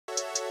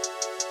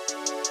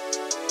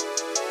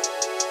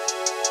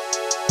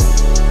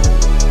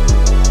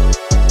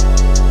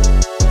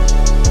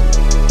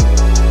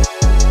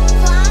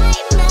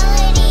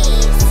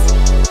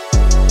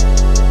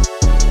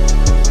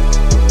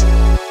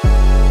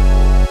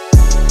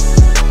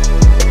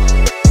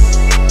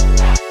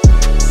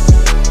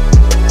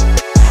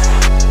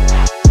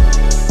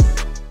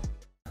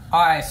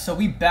so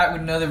we back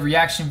with another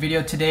reaction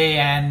video today,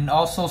 and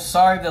also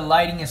sorry the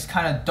lighting is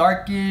kind of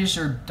darkish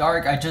or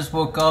dark. I just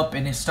woke up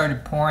and it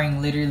started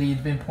pouring. Literally, it's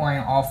been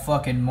pouring all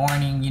fucking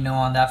morning, you know,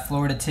 on that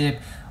Florida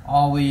tip.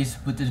 Always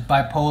with this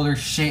bipolar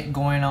shit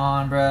going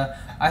on, bruh.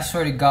 I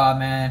swear to God,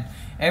 man.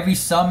 Every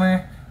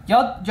summer,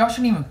 y'all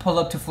shouldn't even pull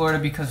up to Florida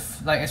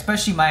because, like,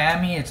 especially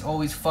Miami, it's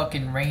always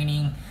fucking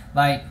raining.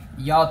 Like,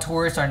 y'all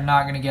tourists are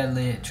not gonna get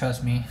lit,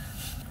 trust me.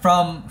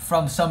 From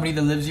somebody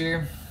that lives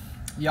here,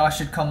 y'all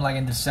should come like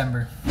in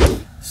December.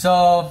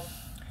 So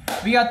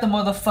we got the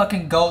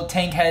motherfucking GOAT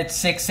Tankhead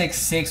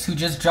 666 who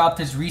just dropped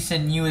his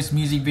recent newest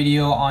music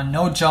video on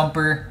No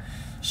Jumper.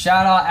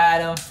 Shout out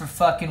Adam for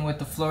fucking with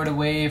the Florida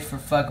wave, for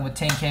fucking with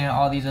Tankhead and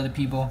all these other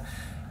people.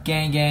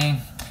 Gang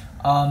gang.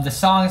 The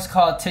song is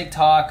called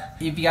TikTok.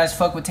 If you guys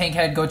fuck with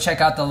Tankhead, go check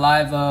out the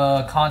live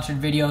concert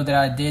video that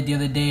I did the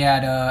other day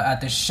at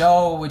the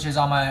show, which is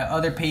on my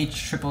other page,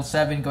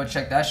 777. Go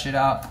check that shit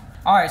out.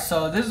 Alright,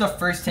 so this is the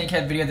first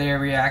Tankhead video that I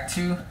react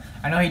to.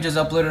 I know he just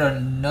uploaded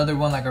another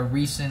one, like a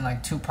recent,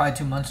 like probably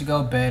 2 months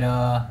ago, but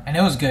and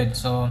it was good,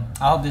 so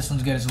I hope this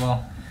one's good as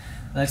well.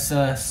 Let's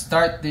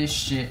start this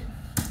shit.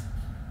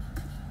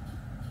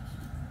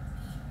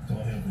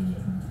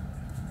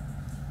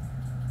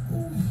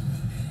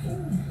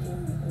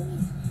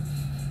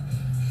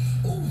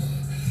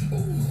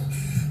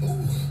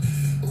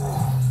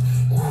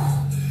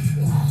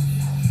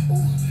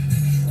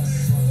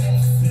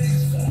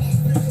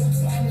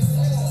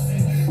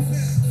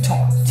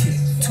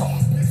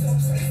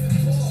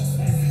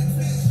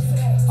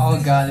 Oh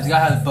god, this guy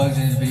has bugs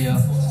in his video.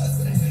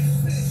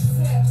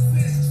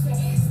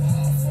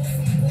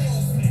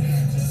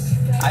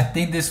 I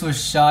think this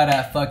was shot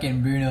at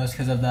fucking Bruno's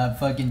because of that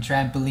fucking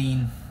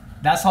trampoline.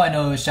 That's how I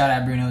know it was shot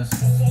at Bruno's.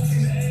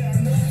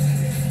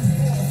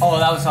 Oh,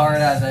 that was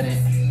hard as I did.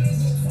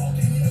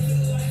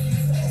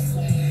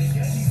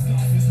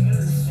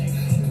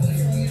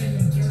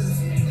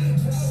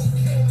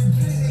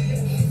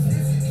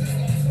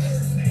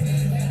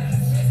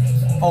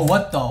 Oh,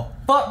 what the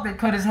fuck? They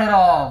cut his head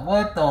off.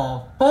 What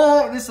the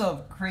fuck? This is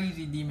some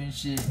crazy demon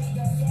shit.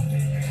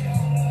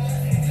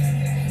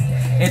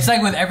 It's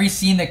like with every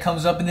scene that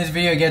comes up in this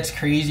video, it gets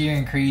crazier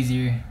and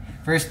crazier.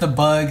 First the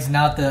bugs,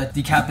 now the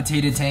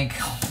decapitated tank.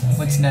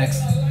 What's next?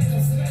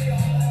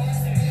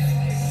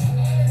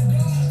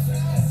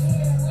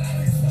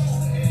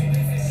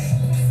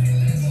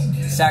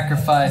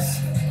 Sacrifice.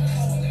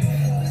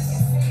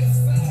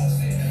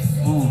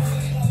 Oof.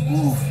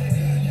 Oof.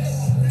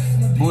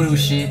 Voodoo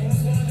shit.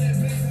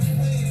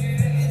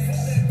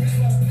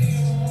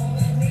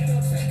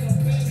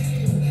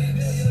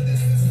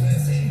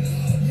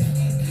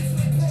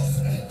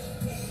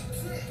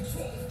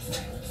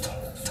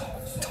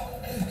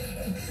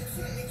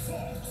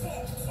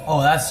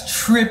 Oh, that's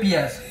trippy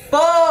as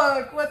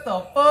fuck! What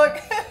the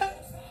fuck?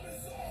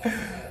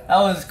 That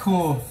was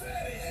cool.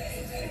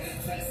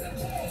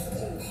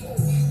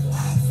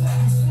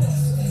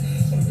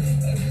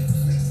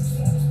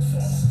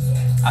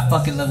 I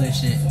fucking love this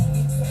shit.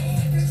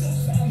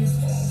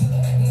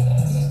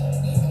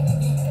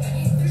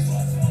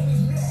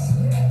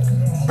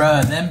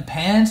 Bruh, them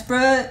pants,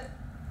 bruh.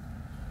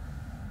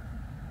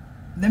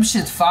 Them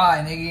shit's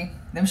fire, nigga.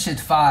 Them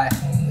shit's fire.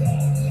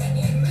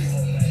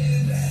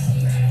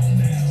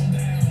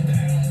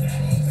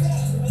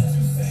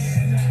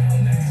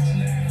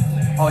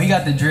 Oh, he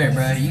got the drip,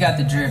 bro. You got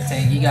the drip,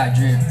 Tank. You got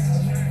drip.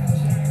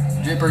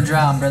 Drip or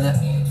drown, brother.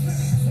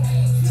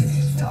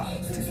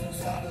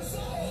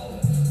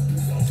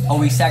 Oh,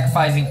 we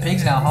sacrificing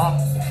pigs now, huh?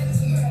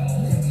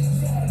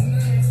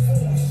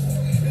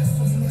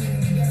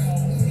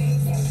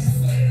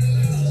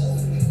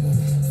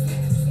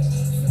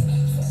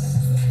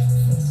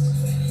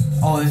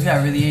 Oh, this guy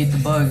really ate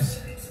the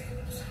bugs.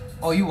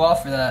 Oh, you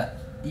off for that.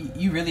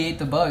 You really ate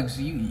the bugs.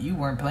 You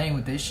weren't playing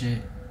with this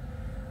shit.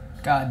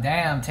 God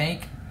damn,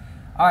 Tank.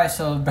 Alright,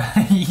 so bro,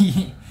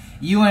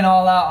 you went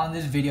all out on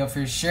this video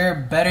for sure.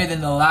 Better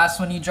than the last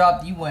one you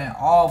dropped. You went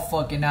all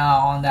fucking out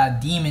on that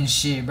demon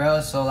shit,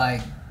 bro. So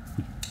like,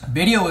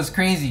 video was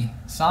crazy.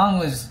 Song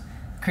was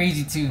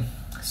crazy too.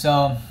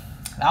 So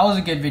that was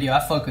a good video. I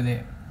fuck with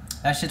it.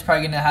 That shit's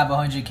probably gonna have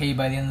 100K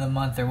by the end of the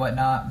month or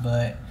whatnot.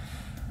 But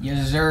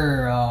yes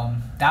sir,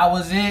 that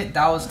was it.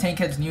 That was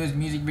Tankhead's newest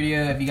music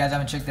video. If you guys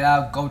haven't checked it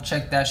out, go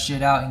check that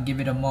shit out and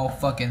give it a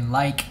motherfucking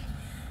like.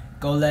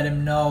 Go let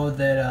him know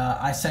that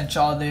I sent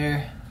y'all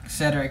there,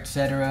 etc,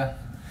 etc.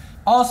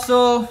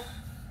 Also,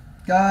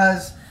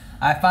 guys,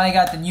 I finally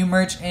got the new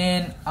merch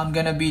in. I'm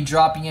gonna be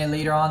dropping it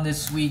later on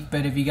this week,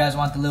 but if you guys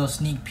want the little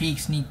sneak peek,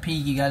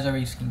 you guys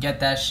already can get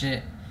that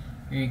shit.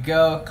 Here you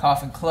go,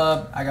 Coffin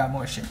Club. I got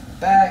more shit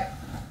back.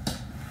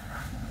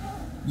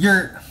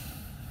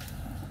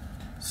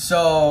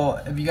 So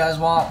if you guys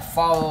want,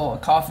 follow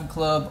Coffin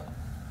Club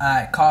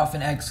at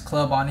Coffin X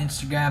Club on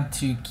Instagram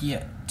to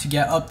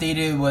get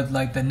updated with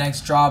like the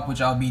next drop,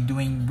 which I'll be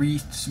doing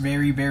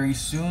very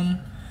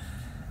soon.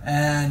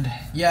 And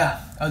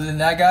yeah, other than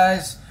that,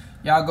 guys,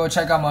 Y'all go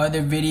check out my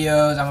other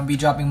videos. I'm gonna be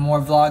dropping more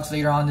vlogs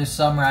later on this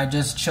summer. I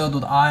just chilled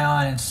with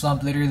Ion and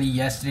Slump literally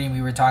yesterday, and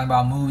we were talking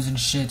about moves and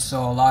shit.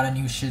 So a lot of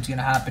new shit's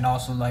gonna happen.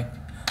 Also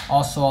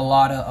a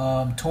lot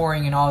of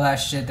touring and all that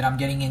shit that I'm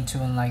getting into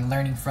and like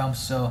learning from.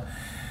 So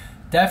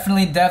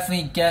definitely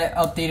get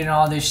updated on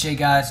all this shit,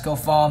 guys. Go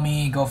follow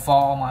me, go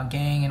follow my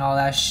gang and all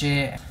that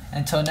shit.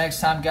 Until next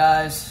time,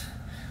 guys,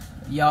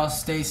 y'all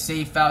stay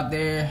safe out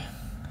there.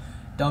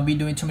 Don't be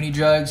doing too many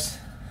drugs.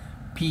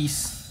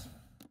 Peace.